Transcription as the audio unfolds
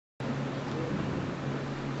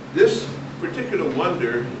This particular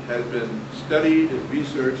wonder has been studied and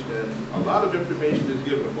researched, and a lot of information is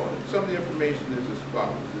given upon it. Some of the information is as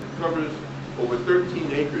follows. It covers over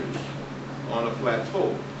 13 acres on a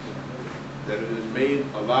plateau, that it is made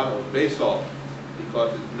a lot of basalt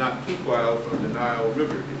because it's not too far from the Nile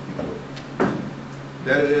River, if you will.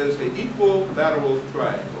 That it is an equilateral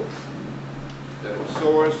triangle, that it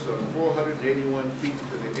soars some 481 feet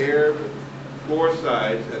to the air with 4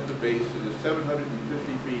 sides at the base. It is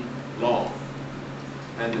 750 feet long.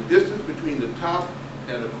 And the distance between the top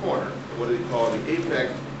and the corner, what they call the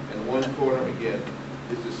apex and one corner again,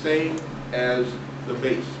 is the same as the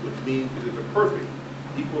base, which means it is a perfect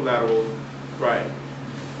equilateral triangle,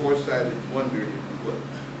 4-sided wonder, if you will.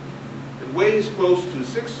 It weighs close to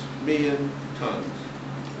 6 million tons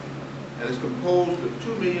and is composed of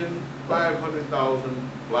 2,500,000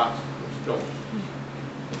 blocks of stone.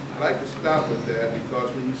 I like to stop with that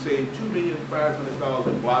because when you say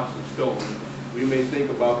 2,500,000 blocks of stone, we may think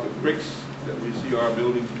about the bricks that we see our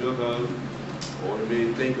buildings built on, or we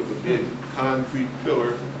may think of a big concrete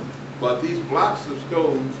pillar. But these blocks of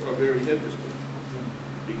stones are very interesting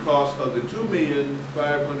because of the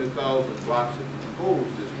 2,500,000 blocks that compose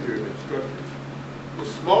this pyramid structure. The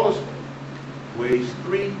smallest one weighs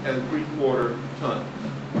 3 3/4 tons.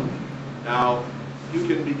 Now, you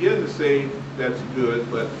can begin to say that's good,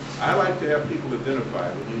 but I like to have people identify.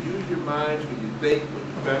 When you use your minds, when you think, when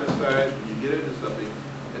you fantasize, when you get into something,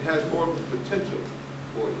 it has more potential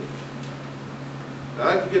for you. I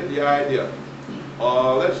like to get the idea.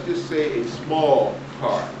 Let's just say a small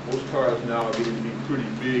car. Most cars now are getting to be pretty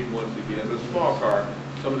big once again. A small car,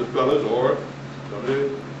 some of the fellas or some of the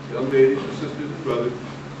young ladies and sisters and brothers,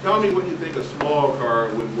 tell me what you think a small car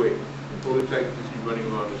would weigh. Before the Texas you see running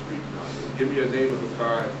around the streets now. Give me a name of a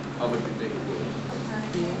car, how much you think it was.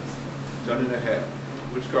 1.5.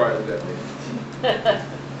 Which car is that name?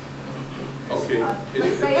 Okay.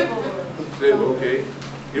 Sable, okay.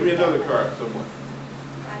 Give me another car, someone.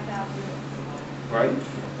 5,000. Right?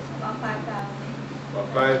 About 5,000. About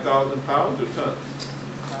 5,000 pounds or tons?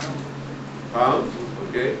 Pounds?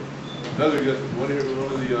 Okay. Another guess, one of the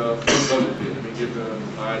brothers here. Let me give you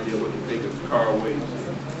an idea what you think a car weighs.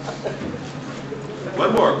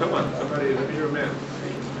 One more, come on. Somebody, let me hear a man.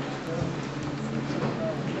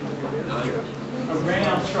 A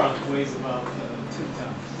Ram truck weighs about 2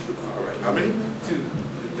 tons. All right. How many? 2. 2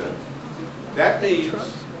 tons. That means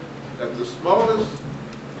that the smallest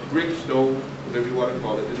brick stone, whatever you want to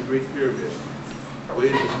call it, in the Great Pyramid,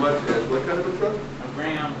 weighs as much as what kind of a truck? A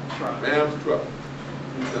Ram truck. Ram's truck.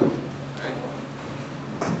 2 tons. Right?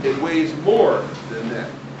 It weighs more than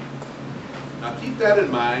that. Now keep that in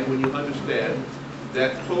mind when you understand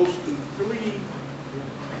that close to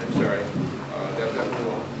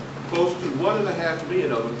 1.5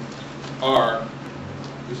 million of them are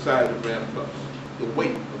the size of Ram trucks, the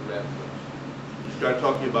weight of Ram trucks. You start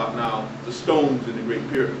talking about now the stones in the Great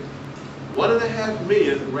Pyramid. 1.5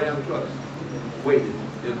 million Ram trucks weighted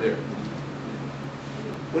in there.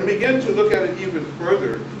 When we begin to look at it even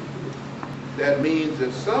further, that means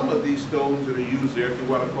that some of these stones that are used there, if you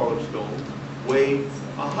want to call them stones, weigh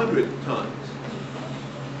 100 tons.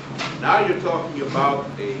 Now you're talking about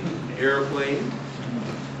an airplane.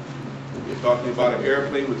 You're talking about an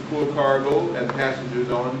airplane with full cargo and passengers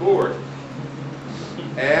on board.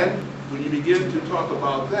 And when you begin to talk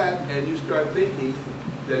about that and you start thinking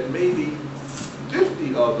that maybe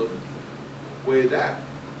 50 of them weigh that,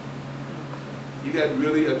 you got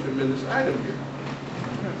really a tremendous item here.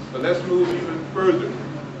 But let's move even further.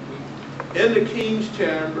 In the King's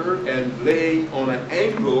Chamber and laying on an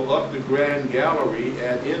angle up the Grand Gallery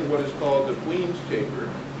and in what is called the Queen's Chamber,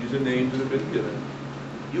 these are names that have been given,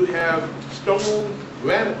 you have stone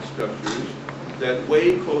granite structures that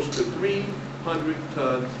weigh close to 300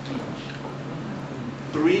 tons each.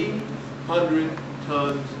 300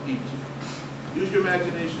 tons each. Use your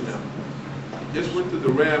imagination now. Just went to the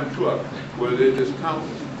Ram truck where they're just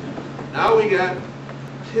counting. Now we got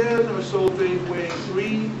 10 or so things weighing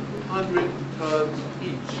 300 tons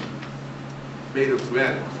each, made of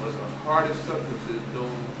granite, one of the hardest substances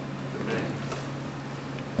known to man.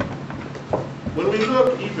 When we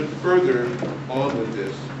look even further on with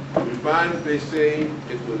this, we find that they say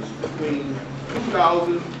it was between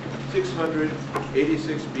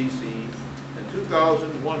 2,686 BC and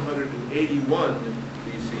 2,181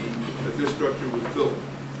 BC that this structure was built.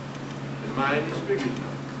 In mind these figures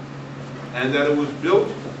now. And that it was built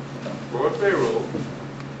for a pharaoh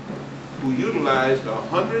who utilized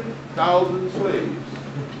 100,000 slaves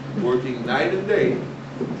working night and day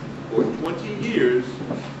for 20 years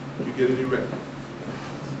to get it erected.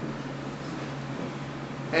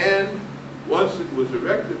 And once was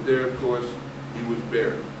erected there, of course, he was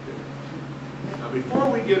buried. Now, before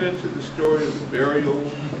we get into the story of the burial,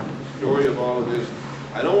 the story of all of this,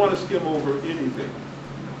 I don't want to skim over anything,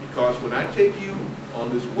 because when I take you on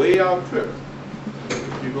this way out trip,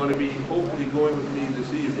 you're going to be hopefully going with me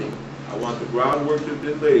this evening. I want the groundwork to have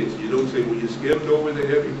been laid, so you don't say, well, you skimmed over the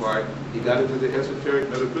heavy part, you got into the esoteric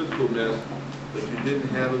metaphysical mess, but you didn't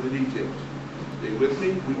handle the details. Stay with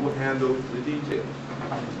me, we will handle the details.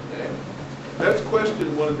 Okay? Let's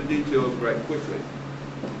question one of the details right quickly.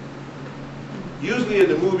 Usually in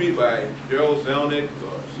the movie by Gerald Zelnick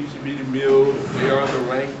or C.C.B. DeMille, J.R. the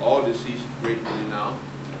Rank, all deceased gratefully now,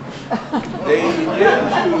 they begin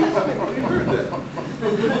to, you heard that,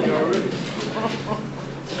 already.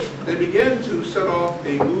 They began to set off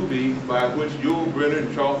a movie by which Yul Brynner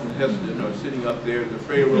and Charlton Heston are sitting up there, the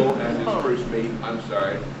Pharaoh and his first mate, I'm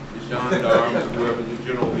sorry, the gendarme, and whoever the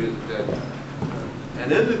general is at that time.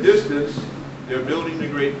 And in the distance, they're building the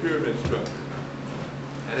Great Pyramid structure.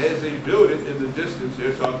 And as they build it in the distance,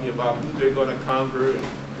 they're talking about who they're going to conquer and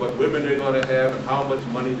what women they're going to have and how much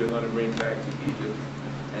money they're going to bring back to Egypt.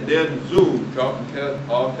 And then zoom, Charlton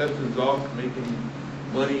Heston's off making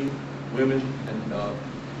money, women, and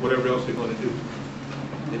whatever else they're going to do.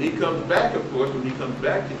 And he comes back, of course, when he comes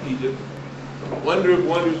back to Egypt, the wonder of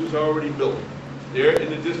wonders is already built. There in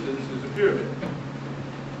the distance is a pyramid.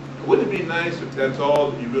 Wouldn't it be nice if that's all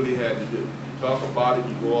that you really had to do? You talk about it,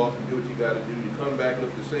 you go off and do what you got to do, you come back,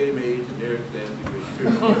 look the same age, and there it stands the Great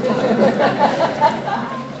Pyramid.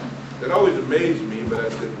 That always amazed me, but I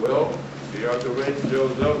said, well, they are the range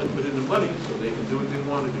of Zelnick put in the money so they can do what they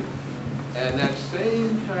want to do. And that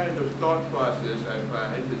same kind of thought process, I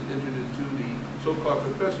find, has entered into the so-called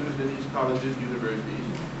professors in these colleges, universities,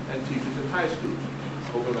 and teachers in high schools.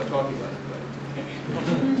 Hope I'm not talking about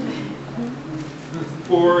anybody.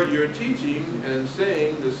 For your teaching and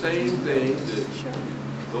saying the same thing that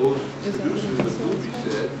those producers of the movie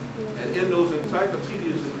said, and in those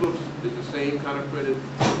encyclopedias and books is the same kind of printed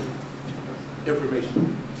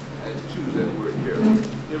information. And choose that word here,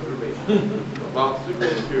 information about the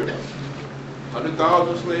Great Pyramid.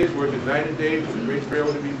 100,000 slaves working 90 days for the Great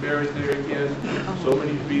Pharaoh to be buried there again, so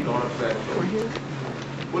many feet on a platform.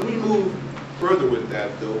 When we move further with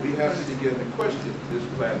that, though, we have to begin to question this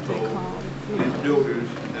plateau, these builders,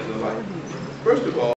 and the like. First of all,